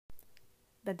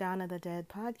The Dawn of the Dead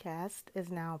podcast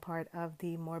is now part of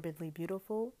the Morbidly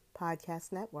Beautiful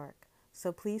podcast network.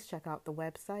 So please check out the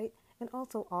website and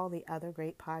also all the other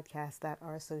great podcasts that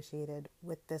are associated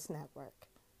with this network.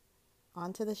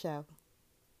 On to the show.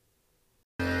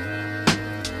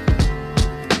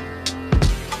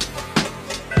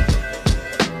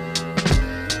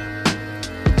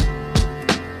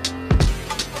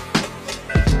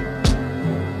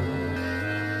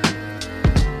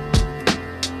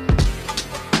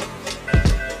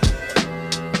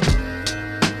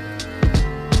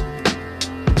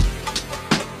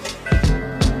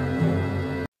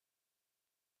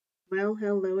 Well,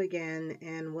 hello again,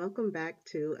 and welcome back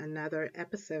to another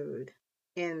episode.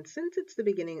 And since it's the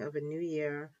beginning of a new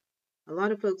year, a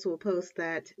lot of folks will post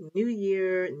that new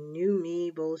year, new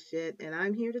me bullshit. And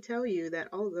I'm here to tell you that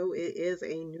although it is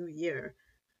a new year,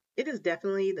 it is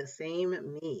definitely the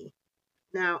same me.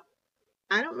 Now,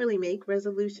 I don't really make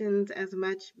resolutions as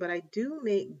much, but I do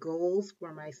make goals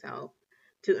for myself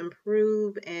to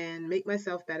improve and make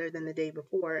myself better than the day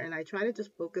before. And I try to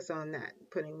just focus on that,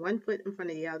 putting one foot in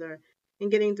front of the other and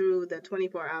getting through the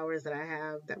 24 hours that I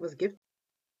have that was gifted.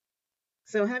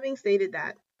 So, having stated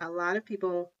that, a lot of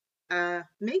people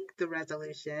make the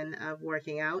resolution of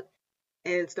working out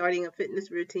and starting a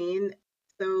fitness routine.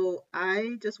 So,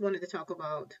 I just wanted to talk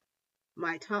about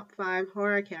my top 5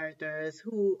 horror characters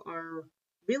who are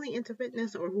really into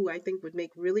fitness or who I think would make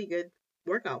really good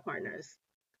workout partners.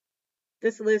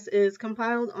 This list is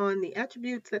compiled on the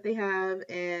attributes that they have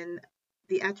and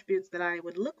the attributes that I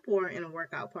would look for in a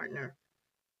workout partner.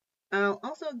 I'll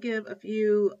also give a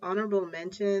few honorable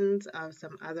mentions of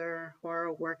some other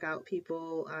horror workout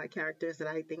people, characters that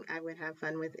I think I would have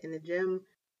fun with in the gym.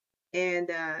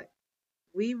 And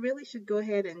we really should go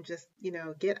ahead and just,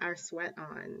 get our sweat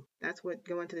on. That's what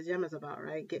going to the gym is about,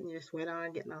 right? Getting your sweat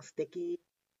on, getting all sticky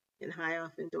and high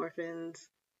off endorphins,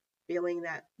 feeling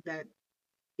that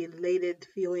elated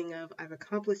feeling of I've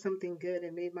accomplished something good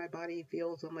and made my body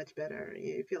feel so much better.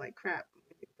 You feel like crap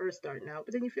when you're first starting out,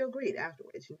 but then you feel great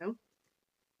afterwards.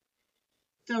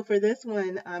 So for this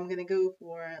one, I'm going to go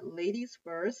for ladies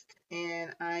first,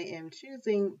 and I am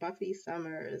choosing Buffy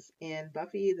Summers in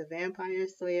Buffy the Vampire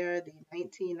Slayer, the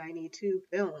 1992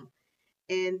 film.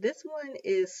 And this one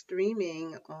is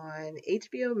streaming on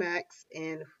HBO Max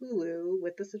and Hulu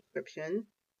with the subscription.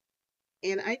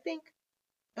 And I think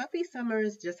Buffy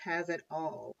Summers just has it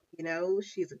all.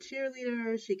 She's a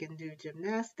cheerleader, she can do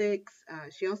gymnastics,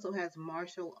 she also has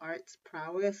martial arts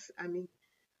prowess. I mean,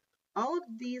 all of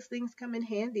these things come in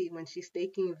handy when she's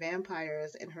staking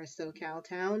vampires in her SoCal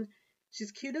town.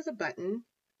 She's cute as a button,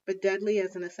 but deadly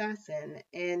as an assassin,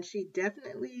 and she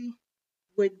definitely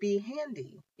would be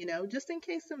handy, just in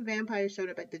case some vampires showed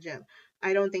up at the gym.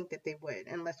 I don't think that they would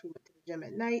unless we went to the gym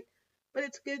at night. But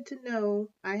it's good to know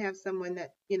I have someone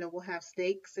that, will have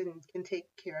stakes and can take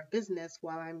care of business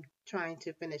while I'm trying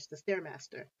to finish the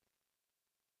Stairmaster.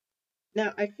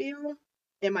 Now, I feel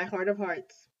in my heart of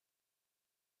hearts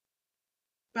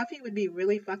Buffy would be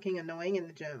really fucking annoying in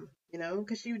the gym,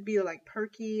 because she would be like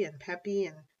perky and peppy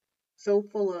and so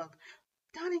full of,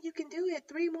 Donna, you can do it,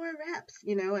 3 more reps,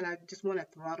 and I just want to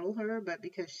throttle her, but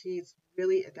because she's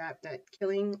really adept at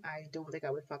killing, I don't think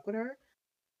I would fuck with her.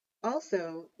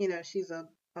 Also, she's a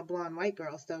blonde white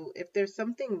girl, so if there's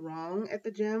something wrong at the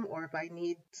gym or if I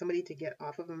need somebody to get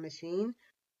off of a machine,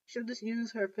 she'll just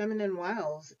use her feminine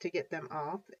wiles to get them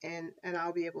off and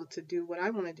I'll be able to do what I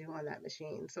want to do on that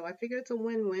machine. So I figure it's a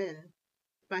win-win.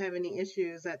 If I have any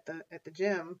issues at the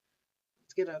gym,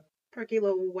 let's get a perky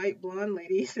little white blonde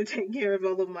lady to take care of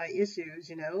all of my issues,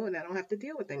 and I don't have to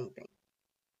deal with anything.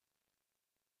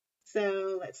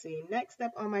 So let's see. Next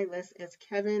up on my list is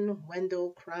Kevin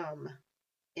Wendell Crumb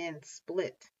in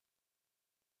Split.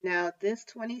 Now, this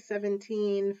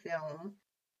 2017 film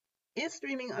is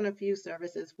streaming on a few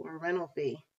services for a rental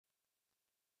fee.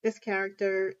 This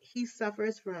character, he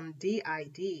suffers from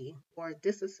DID, or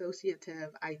dissociative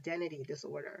identity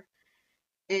disorder.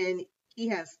 And he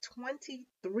has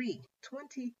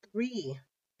 23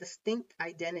 distinct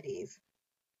identities.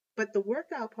 But the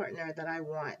workout partner that I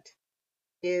want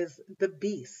is the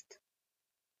Beast.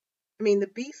 I mean, the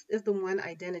Beast is the one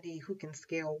identity who can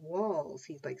scale walls.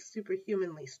 He's like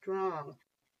superhumanly strong.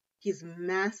 He's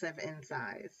massive in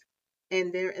size.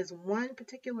 And there is one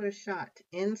particular shot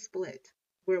in Split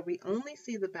where we only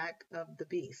see the back of the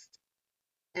Beast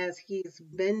as he's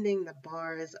bending the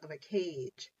bars of a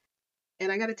cage.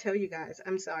 And I got to tell you guys,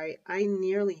 I'm sorry, I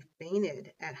nearly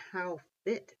fainted at how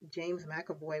fit James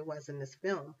McAvoy was in this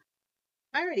film.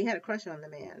 I already had a crush on the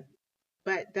man,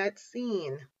 but that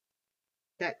scene,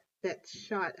 that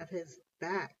shot of his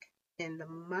back and the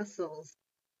muscles,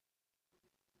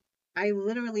 I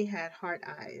literally had heart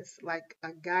eyes, like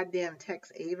a goddamn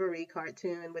Tex Avery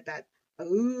cartoon with that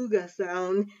ooga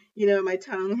sound, my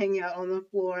tongue hanging out on the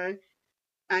floor.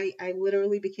 I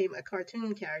literally became a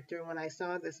cartoon character when I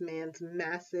saw this man's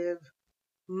massive,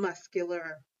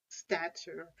 muscular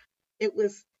stature. It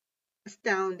was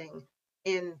astounding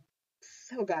and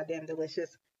so goddamn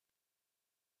delicious.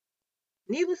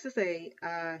 Needless to say,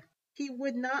 he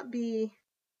would not be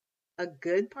a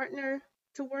good partner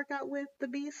to work out with the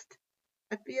Beast.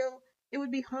 I feel it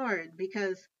would be hard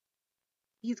because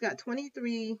he's got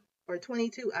 23 or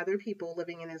 22 other people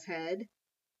living in his head.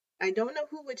 I don't know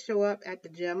who would show up at the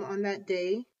gym on that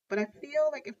day, but I feel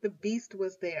like if the Beast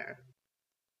was there,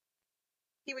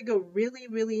 he would go really,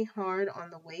 really hard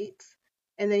on the weights,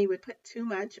 and then he would put too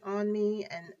much on me,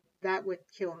 and that would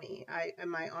kill me. And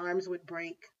my arms would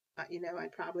break.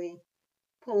 I'd probably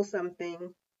pull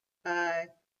something. Uh,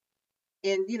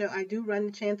 and I do run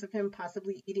the chance of him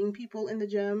possibly eating people in the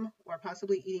gym or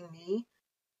possibly eating me.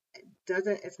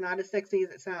 Doesn't It's not as sexy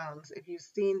as it sounds. If you've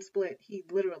seen Split, he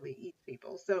literally eats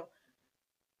people. So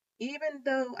even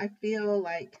though I feel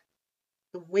like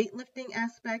the weightlifting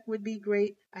aspect would be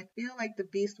great, I feel like the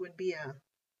Beast would be a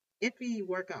iffy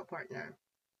workout partner.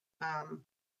 Um,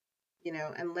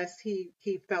 unless he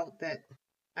felt that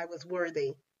I was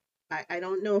worthy. I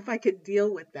don't know if I could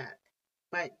deal with that.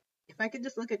 But if I could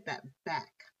just look at that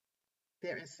back,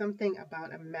 there is something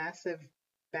about a massive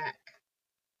back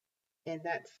in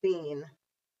that scene.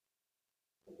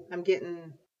 I'm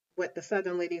getting what the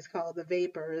Southern ladies call the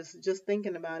vapors, just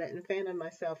thinking about it and fanning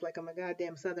myself like I'm a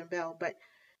goddamn Southern belle. But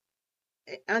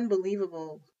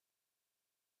unbelievable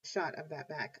shot of that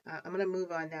back. I'm going to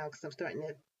move on now because I'm starting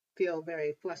to feel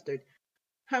very flustered.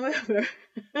 However,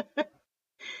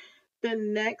 the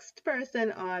next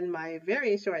person on my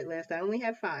very short list, I only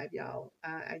have five, y'all.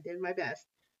 I did my best.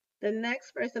 The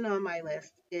next person on my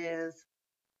list is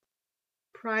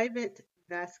Private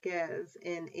Vasquez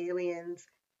in Aliens,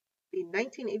 the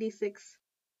 1986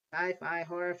 sci-fi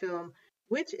horror film,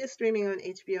 which is streaming on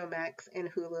HBO Max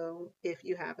and Hulu if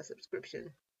you have a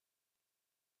subscription.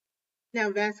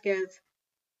 Now, Vasquez,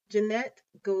 Jeanette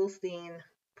Goldstein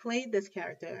played this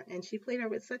character, and she played her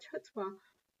with such chutzpah.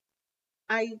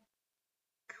 I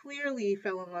clearly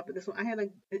fell in love with this one. I had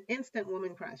an instant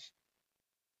woman crush.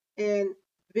 And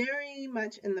very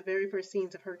much in the very first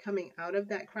scenes of her coming out of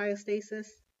that cryostasis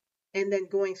and then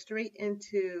going straight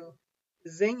into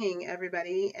zinging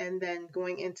everybody and then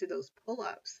going into those pull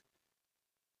ups,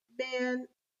 man,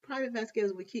 Private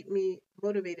Vasquez would keep me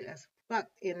motivated as fuck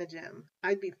in the gym.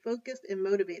 I'd be focused and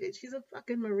motivated. She's a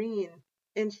fucking Marine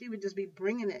and she would just be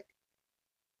bringing it.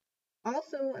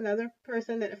 Also, another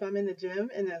person that if I'm in the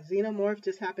gym and a xenomorph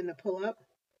just happened to pull up,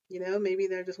 maybe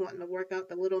they're just wanting to work out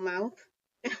the little mouth.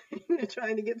 They're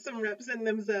trying to get some reps in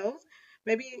themselves.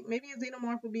 Maybe a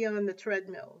xenomorph would be on the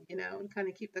treadmill, and kind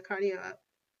of keep the cardio up.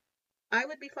 I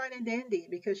would be fine and dandy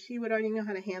because she would already know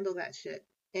how to handle that shit.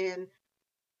 And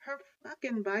her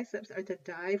fucking biceps are to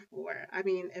die for. I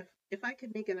mean, if I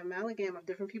could make an amalgam of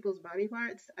different people's body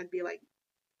parts, I'd be like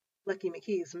Lucky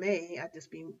McKee's May. I'd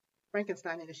just be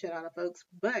Frankensteining the shit out of folks.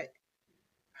 But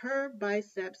her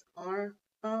biceps are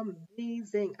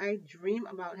amazing. I dream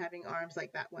about having arms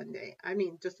like that one day. I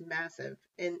mean, just massive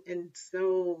and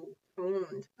so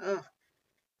toned. Ugh,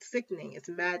 sickening. It's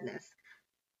madness.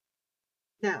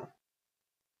 Now,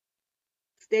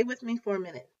 stay with me for a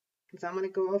minute because I'm going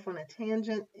to go off on a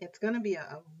tangent. It's going to be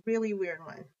a really weird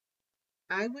one.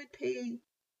 I would pay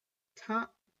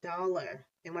top dollar,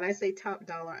 and when I say top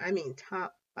dollar, I mean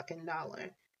top fucking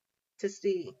dollar, to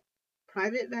see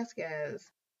Private Vasquez,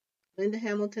 Linda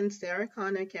Hamilton's Sarah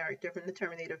Connor character from the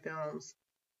Terminator films,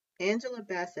 Angela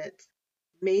Bassett's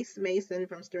Mace Mason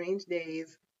from Strange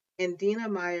Days, and Dina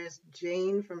Meyer's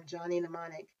Jane from Johnny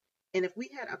Mnemonic. And if we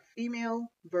had a female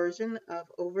version of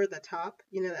Over the Top,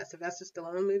 that Sylvester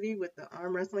Stallone movie with the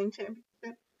arm wrestling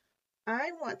championship,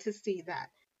 I want to see that.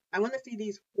 I want to see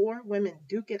these four women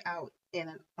duke it out in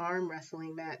an arm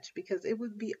wrestling match because it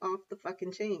would be off the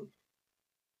fucking chain.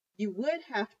 You would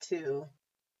have to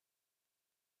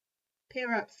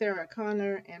pair up Sarah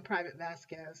Connor and Private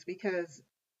Vasquez because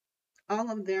all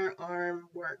of their arm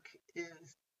work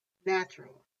is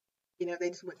natural. They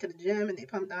just went to the gym and they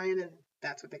pumped iron and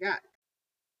that's what they got.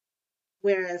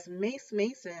 Whereas Mace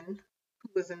Mason, who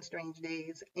was in Strange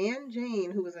Days, and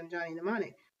Jane, who was in Johnny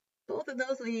Mnemonic, both of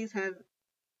those ladies have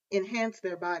enhanced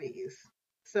their bodies.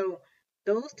 So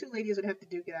those two ladies would have to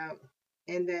duke it out.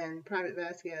 And then Private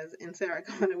Vasquez and Sarah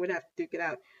Connor would have to duke it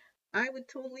out. I would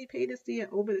totally pay to see it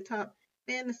over the top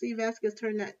and to see Vasquez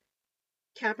turn that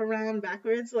cap around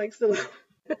backwards like so.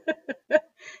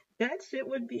 That shit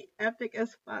would be epic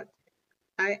as fuck.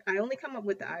 I only come up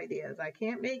with the ideas. I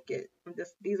can't make it. I'm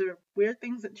just these are weird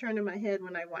things that turn in my head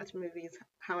when I watch movies,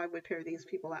 how I would pair these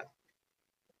people up.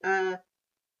 Uh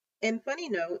and funny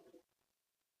note,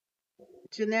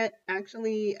 Jeanette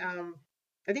actually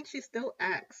I think she still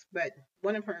acts, but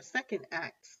one of her second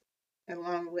acts,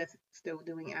 along with still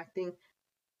doing acting,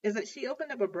 is that she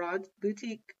opened up a broad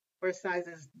boutique for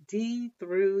sizes D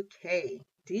through K.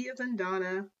 D is in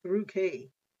Donna through K.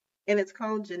 And it's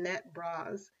called Jeanette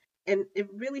Bras. And it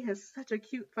really has such a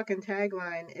cute fucking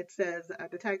tagline. It says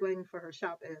the tagline for her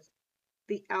shop is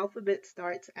the alphabet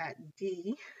starts at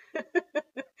D.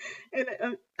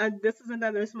 And this is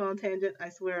another small tangent. I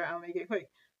swear I'll make it quick.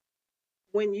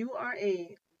 When you are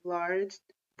a large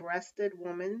breasted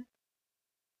woman,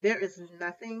 there is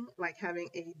nothing like having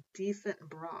a decent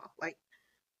bra. Like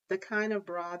the kind of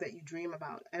bra that you dream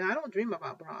about. And I don't dream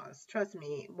about bras. Trust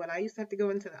me. When I used to have to go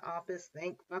into the office,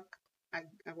 thank fuck I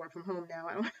work from home now.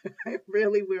 I don't I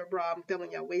rarely wear a bra. I'm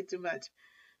telling y'all way too much.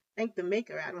 Thank the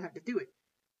maker. I don't have to do it.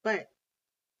 But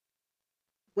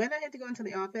when I had to go into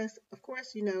the office, of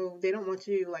course, they don't want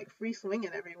you like free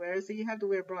swinging everywhere. So you have to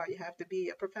wear a bra. You have to be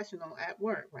a professional at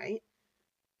work, right?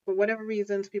 For whatever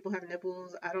reasons, people have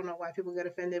nipples. I don't know why people get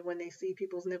offended when they see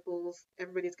people's nipples.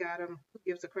 Everybody's got them. Who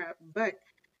gives a crap? But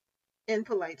in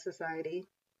polite society,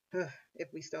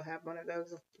 if we still have one of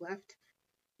those left,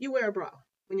 you wear a bra.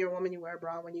 When you're a woman, you wear a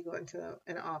bra when you go into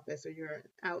an office or you're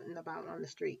out and about on the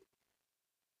street.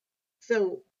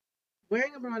 So,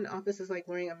 wearing a bra in the office is like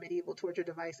wearing a medieval torture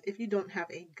device if you don't have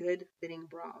a good fitting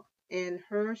bra. And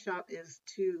her shop is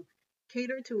to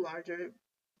cater to larger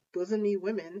bosomy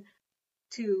women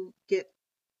to get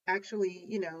actually,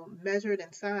 measured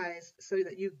and sized so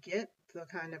that you get the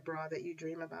kind of bra that you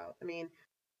dream about. I mean,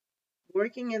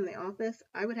 working in the office,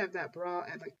 I would have that bra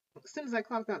and like as soon as I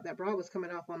clocked out, that bra was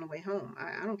coming off on the way home.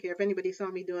 I don't care if anybody saw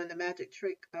me doing the magic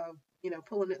trick of,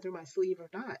 pulling it through my sleeve or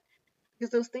not.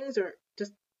 Because those things are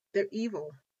just they're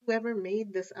evil. Whoever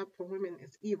made this up for women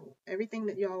is evil. Everything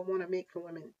that y'all want to make for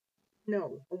women,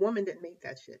 no, a woman didn't make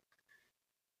that shit.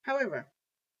 However,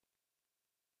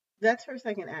 that's her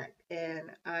second act,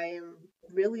 and I am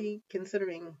really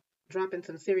considering dropping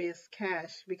some serious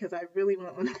cash because I really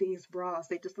want one of these bras.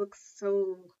 They just look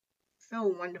so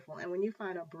wonderful. And when you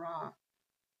find a bra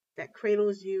that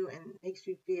cradles you and makes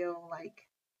you feel like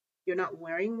you're not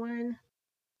wearing one,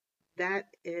 that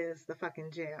is the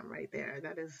fucking jam right there.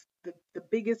 That is the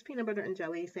biggest peanut butter and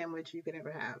jelly sandwich you could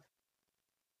ever have.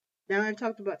 Now I've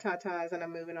talked about tatas and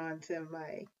I'm moving on to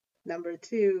my number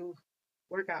two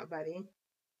workout buddy.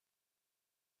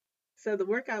 So the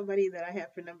workout buddy that I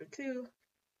have for number two,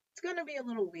 it's going to be a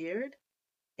little weird.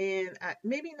 And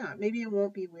maybe not. Maybe it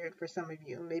won't be weird for some of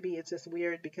you. Maybe it's just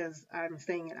weird because I'm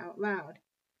saying it out loud.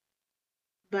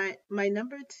 But my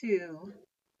number two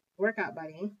workout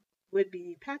buddy would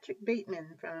be Patrick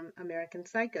Bateman from American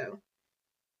Psycho.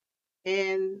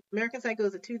 And American Psycho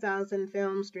is a 2000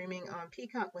 film streaming on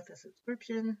Peacock with a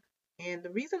subscription. And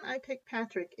the reason I picked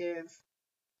Patrick is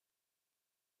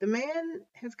the man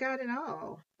has got it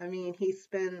all. I mean, he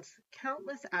spends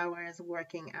countless hours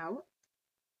working out.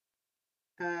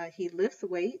 He lifts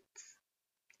weights.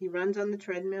 He runs on the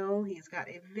treadmill. He's got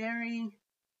a very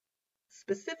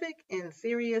specific and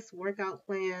serious workout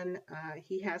plan.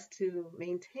 He has to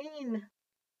maintain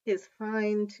his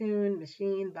fine tuned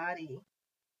machine body.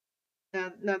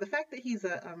 Now, the fact that he's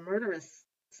a murderous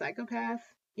psychopath,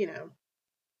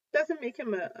 doesn't make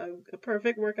him a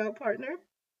perfect workout partner.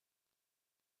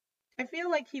 I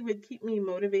feel like he would keep me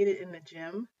motivated in the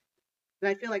gym. And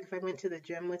I feel like if I went to the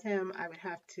gym with him, I would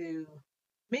have to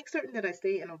make certain that I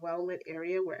stay in a well lit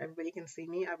area where everybody can see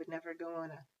me. I would never go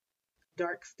in a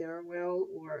dark stairwell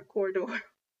or corridor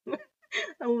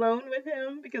alone with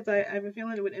him because I have a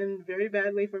feeling it would end very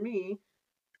badly for me.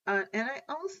 And I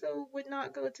also would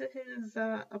not go to his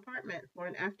apartment for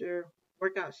an after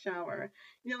workout shower.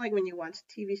 Like when you watch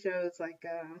TV shows like,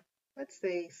 let's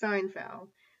say, Seinfeld,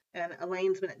 and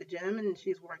Elaine's been at the gym and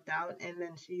she's worked out, and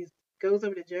then she goes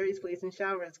over to Jerry's place and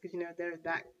showers because, they're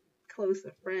that close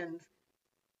of friends.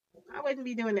 I wouldn't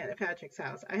be doing that at Patrick's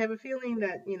house. I have a feeling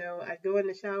that, I'd go in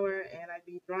the shower and I'd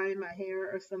be drying my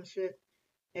hair or some shit,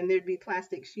 and there'd be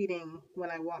plastic sheeting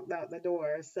when I walked out the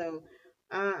door. So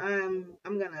I'm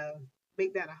gonna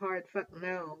make that a hard fuck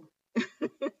no,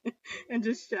 and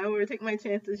just shower, take my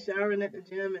chances showering at the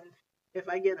gym. And if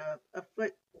I get a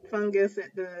foot fungus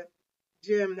at the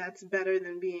gym, that's better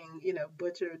than being,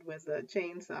 butchered with a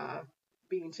chainsaw,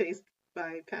 being chased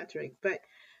by Patrick. But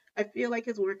I feel like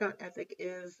his workout ethic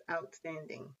is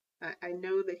outstanding. I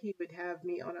know that he would have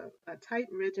me on a tight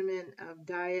regimen of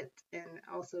diet and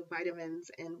also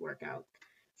vitamins and workout.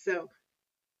 So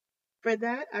For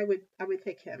that, I would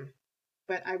pick him,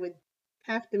 but I would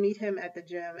have to meet him at the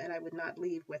gym, and I would not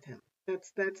leave with him.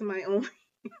 That's my only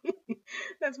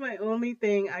that's my only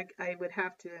thing. I would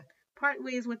have to part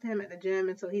ways with him at the gym,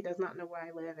 and so he does not know where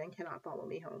I live and cannot follow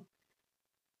me home.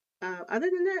 Other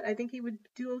than that, I think he would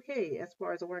do okay as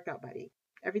far as a workout buddy.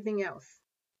 Everything else,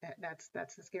 that's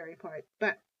the scary part.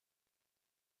 But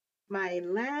my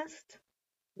last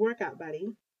workout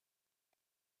buddy,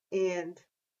 and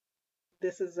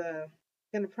this is a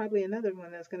gonna probably another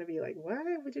one that's gonna be like,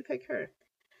 why would you pick her?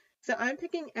 So I'm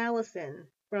picking Allison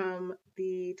from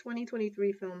the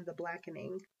 2023 film The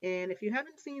Blackening. And if you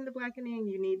haven't seen The Blackening,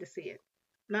 you need to see it.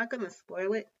 I'm not gonna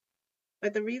spoil it,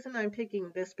 but the reason I'm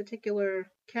picking this particular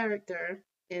character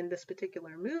in this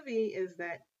particular movie is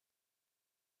that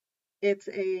it's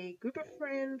a group of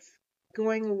friends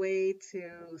going away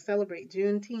to celebrate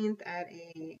Juneteenth at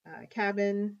a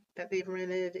cabin that they've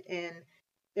rented, and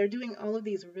they're doing all of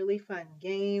these really fun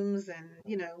games and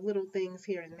little things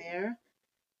here and there.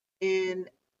 And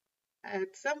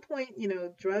at some point,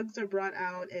 drugs are brought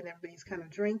out and everybody's kind of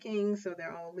drinking, so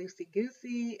they're all loosey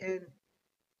goosey, and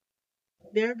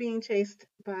they're being chased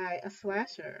by a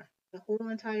slasher, the whole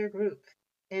entire group.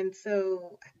 And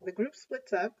so the group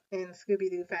splits up in Scooby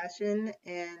Doo fashion,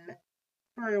 and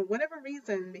for whatever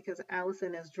reason, because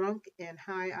Allison is drunk and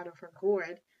high out of her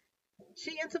gourd,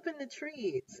 she ends up in the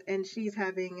trees and she's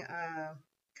having a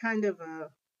kind of a,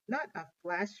 not a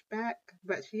flashback,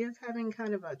 but she is having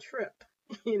kind of a trip.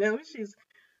 She's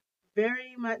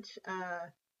very much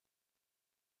an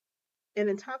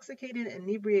intoxicated,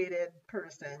 inebriated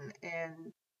person,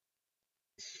 and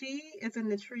she is in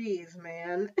the trees,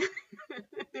 man.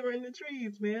 They were in the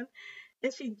trees, man.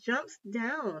 And she jumps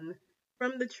down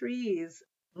from the trees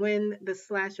when the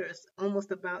slasher is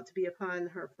almost about to be upon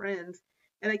her friends.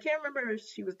 And I can't remember if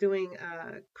she was doing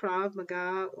Krav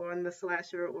Maga on the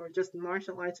slasher or just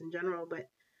martial arts in general, but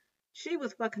she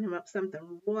was fucking him up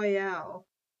something royale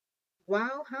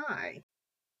while high.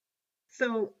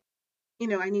 So,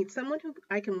 I need someone who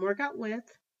I can work out with,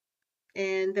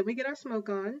 and then we get our smoke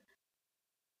on.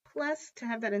 Plus, to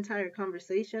have that entire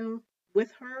conversation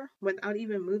with her without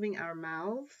even moving our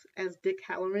mouths, as Dick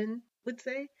Halloran would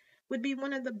say, would be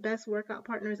one of the best workout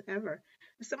partners ever.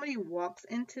 If somebody walks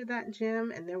into that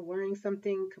gym and they're wearing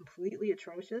something completely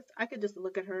atrocious, I could just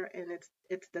look at her and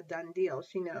it's the done deal.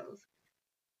 She knows.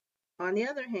 On the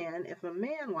other hand, if a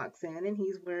man walks in and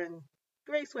he's wearing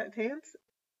gray sweatpants,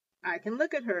 I can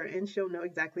look at her and she'll know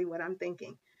exactly what I'm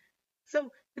thinking.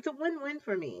 So it's a win-win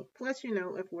for me. Plus,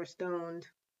 if we're stoned,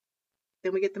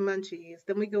 then we get the munchies,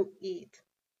 then we go eat.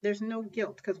 There's no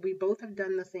guilt because we both have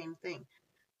done the same thing.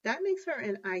 That makes her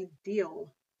an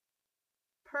ideal,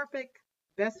 perfect,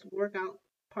 best workout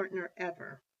partner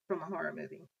ever from a horror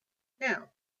movie. Now,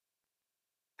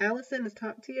 Allison is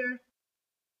top tier.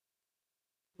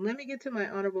 Let me get to my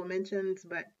honorable mentions,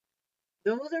 but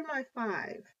those are my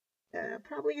five.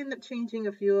 Probably end up changing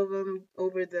a few of them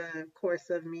over the course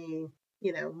of me,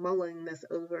 mulling this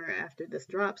over after this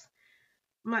drops.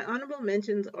 My honorable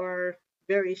mentions are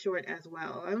very short as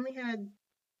well. I only had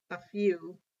a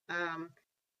few. Um,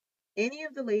 any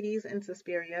of the ladies in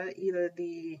Suspiria, either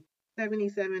the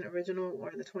 77 original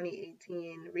or the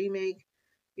 2018 remake,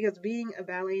 because being a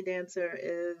ballet dancer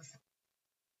is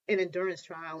an endurance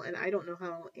trial, and I don't know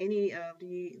how any of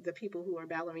the people who are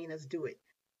ballerinas do it.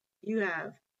 You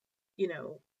have, you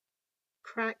know,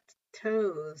 cracked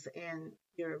toes and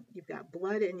you've got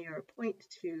blood in your point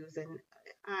shoes, and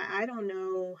I don't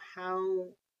know how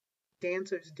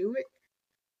dancers do it.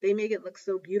 They make it look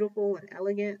so beautiful and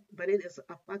elegant, but it is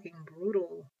a fucking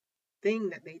brutal thing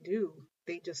that they do.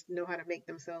 They just know how to make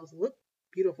themselves look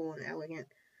beautiful and elegant.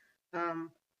 Um,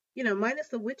 minus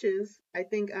the witches, I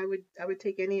think I would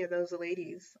take any of those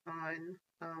ladies on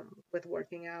with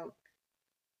working out.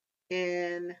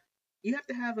 And you have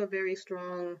to have a very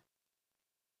strong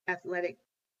athletic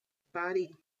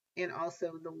body and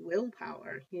also the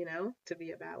willpower, to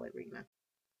be a ballerina.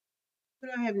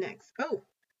 What do I have next? Oh,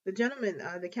 the gentleman,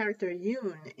 the character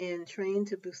Yoon in Train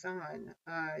to Busan.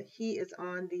 He is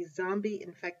on the zombie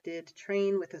infected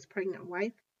train with his pregnant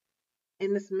wife.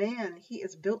 And this man, he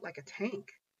is built like a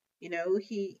tank. He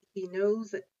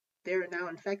knows that they're now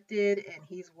infected and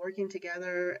he's working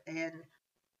together, and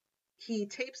he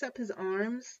tapes up his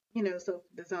arms, so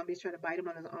the zombies try to bite him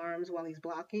on his arms while he's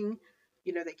blocking.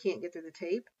 They can't get through the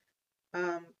tape.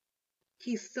 Um,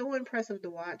 he's so impressive to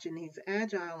watch, and he's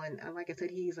agile, and like I said,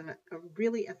 he's a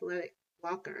really athletic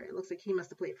walker. It looks like he must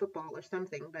have played football or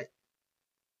something, but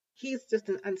he's just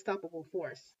an unstoppable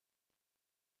force.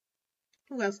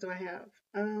 Who else do I have?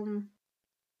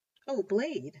 Oh,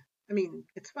 Blade. I mean,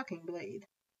 it's fucking Blade.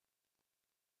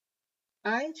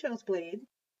 I chose Blade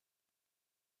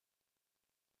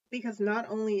because not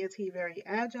only is he very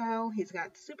agile, he's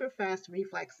got super fast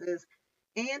reflexes,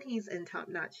 and he's in top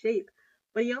notch shape,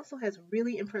 but he also has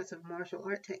really impressive martial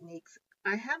art techniques.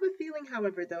 I have a feeling,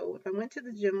 however, though, if I went to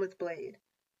the gym with Blade,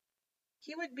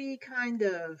 he would be kind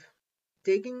of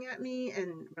digging at me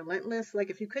and relentless. Like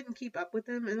if you couldn't keep up with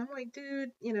him, and I'm like,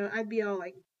 dude, I'd be all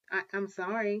like, I'm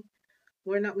sorry,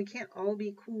 we can't all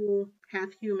be cool, half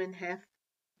human, half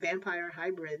vampire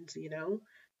hybrids,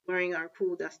 wearing our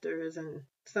cool dusters and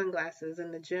sunglasses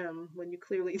in the gym when you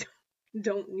clearly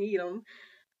don't need them.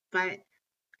 But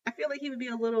I feel like he would be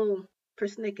a little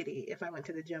persnickety if I went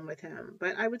to the gym with him,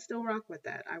 but I would still rock with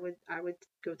that. I would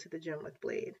go to the gym with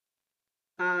Blade.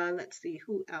 Let's see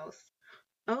who else.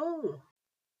 Oh,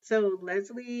 so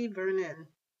Leslie Vernon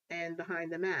and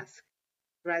Behind the Mask,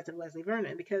 Rise of Leslie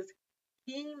Vernon, because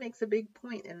he makes a big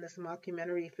point in this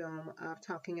mockumentary film of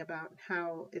talking about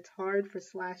how it's hard for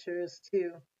slashers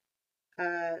to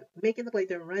make it look like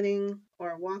they're running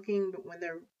or walking, but when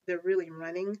they're really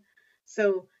running.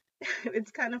 So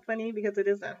it's kind of funny because it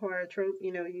is that horror trope.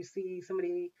 You see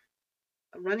somebody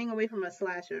running away from a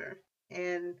slasher,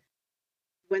 and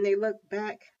when they look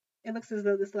back, it looks as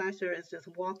though the slasher is just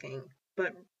walking.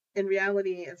 But in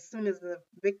reality, as soon as the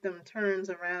victim turns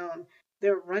around,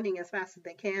 they're running as fast as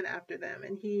they can after them.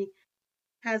 And he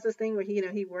has this thing where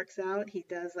he works out. He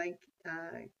does like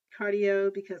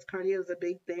cardio because cardio is a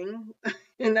big thing,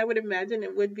 and I would imagine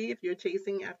it would be if you're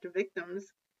chasing after victims.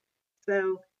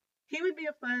 So he would be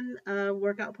a fun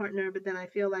workout partner, but then I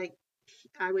feel like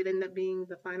I would end up being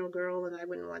the final girl, and I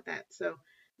wouldn't want that. So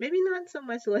maybe not so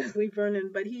much Leslie Vernon,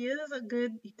 but he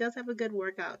does have a good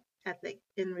workout ethic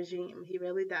in Regime. He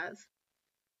really does.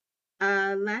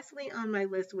 Lastly on my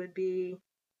list would be,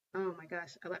 oh my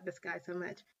gosh, I love this guy so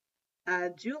much.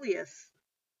 Julius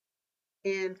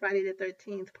in Friday the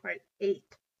 13th, Part 8,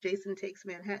 Jason Takes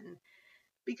Manhattan.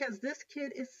 Because this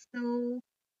kid is so,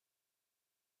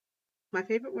 my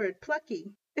favorite word,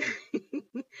 plucky.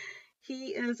 He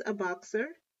is a boxer,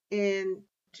 and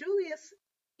Julius,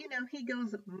 he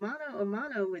goes mano a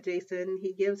mano with Jason.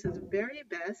 He gives his very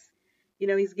best.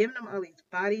 He's giving him all these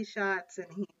body shots, and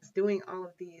he's doing all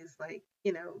of these, like,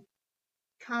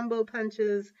 combo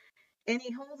punches, and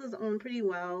he holds his own pretty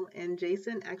well. And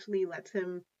Jason actually lets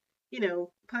him,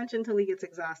 punch until he gets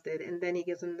exhausted, and then he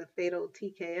gives him the fatal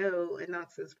TKO and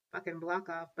knocks his fucking block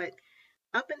off. But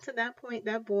up until that point,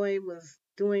 that boy was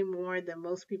doing more than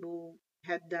most people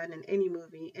had done in any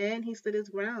movie, and he stood his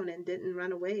ground and didn't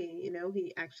run away.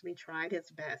 He actually tried his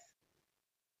best.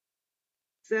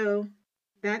 So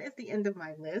that is the end of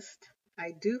my list.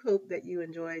 I do hope that you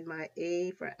enjoyed my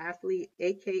A for Athlete,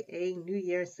 aka New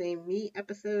Year Same Me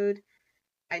episode.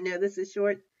 I know this is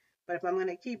short, but if I'm going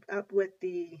to keep up with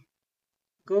the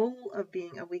goal of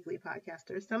being a weekly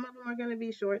podcaster, some of them are going to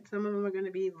be short, some of them are going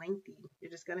to be lengthy.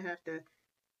 You're just going to have to,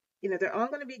 they're all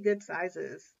going to be good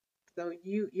sizes. So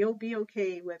you'll be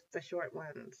okay with the short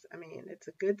ones. I mean, it's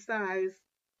a good size.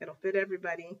 It'll fit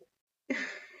everybody.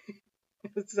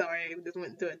 Sorry, I just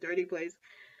went to a dirty place.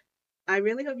 I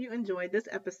really hope you enjoyed this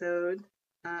episode.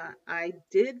 I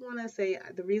did want to say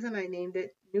the reason I named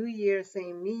it New Year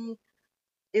Same Me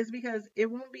is because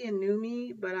it won't be a new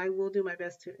me, but I will do my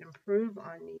best to improve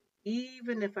on me,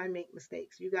 even if I make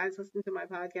mistakes. You guys listen to my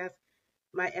podcast.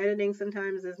 My editing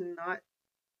sometimes is not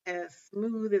as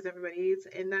smooth as everybody's,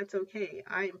 and that's okay.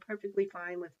 I am perfectly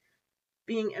fine with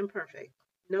being imperfect.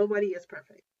 Nobody is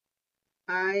perfect.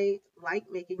 I like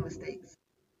making mistakes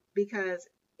because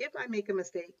if I make a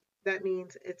mistake, that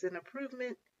means it's an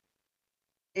improvement,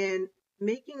 and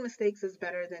making mistakes is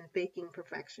better than faking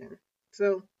perfection.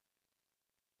 So,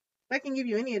 if I can give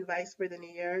you any advice for the new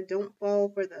year, don't fall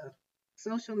for the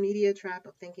social media trap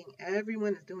of thinking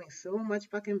everyone is doing so much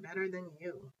fucking better than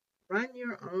you. Run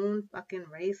your own fucking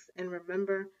race, and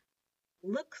remember,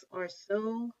 looks are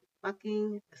so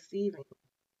fucking deceiving.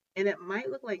 And it might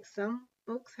look like some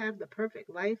folks have the perfect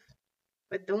life,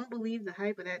 but don't believe the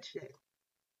hype of that shit.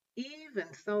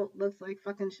 Even salt looks like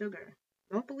fucking sugar.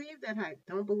 Don't believe that hype.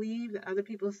 Don't believe that other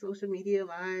people's social media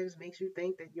lives makes you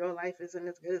think that your life isn't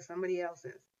as good as somebody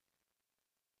else's.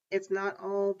 It's not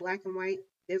all black and white.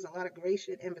 There's a lot of gray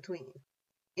shit in between.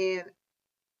 And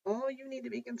all you need to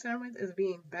be concerned with is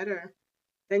being better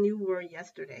than you were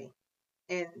yesterday,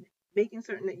 and making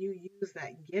certain that you use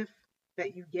that gift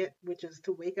that you get, which is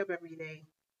to wake up every day.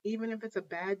 Even if it's a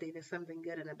bad day, there's something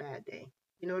good in a bad day.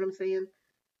 You know what I'm saying?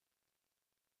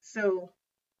 So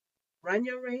run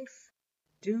your race,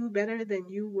 do better than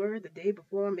you were the day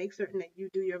before, make certain that you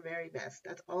do your very best.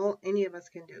 That's all any of us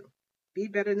can do. Be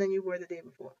better than you were the day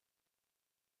before.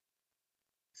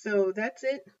 So that's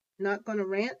it. Not going to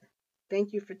rant.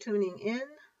 Thank you for tuning in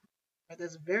for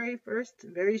this very first,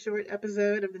 very short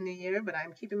episode of the new year, but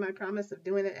I'm keeping my promise of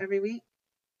doing it every week.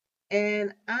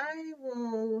 And I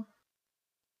will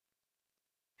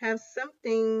have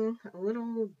something a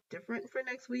little different for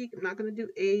next week. I'm not going to do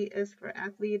A as for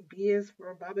athlete, B as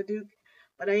for Babadook,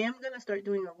 but I am going to start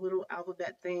doing a little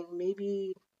alphabet thing,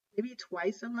 maybe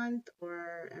twice a month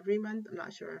or every month. I'm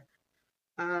not sure.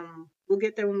 We'll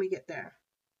get there when we get there.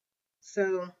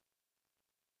 So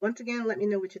once again, let me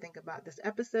know what you think about this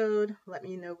episode. Let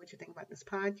me know what you think about this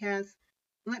podcast.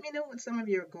 Let me know what some of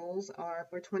your goals are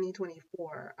for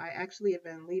 2024. I actually have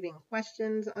been leaving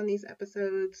questions on these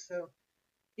episodes, so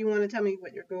if you want to tell me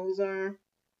what your goals are,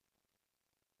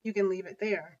 you can leave it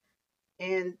there.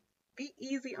 And be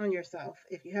easy on yourself.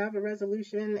 If you have a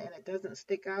resolution and it doesn't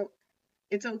stick out,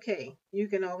 it's okay. You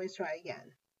can always try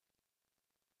again.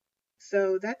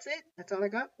 So that's it. That's all I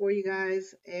got for you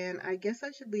guys. And I guess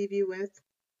I should leave you with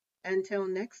until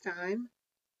next time,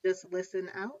 just listen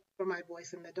out for my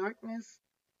voice in the darkness,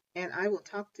 and I will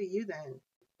talk to you then.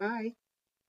 Bye.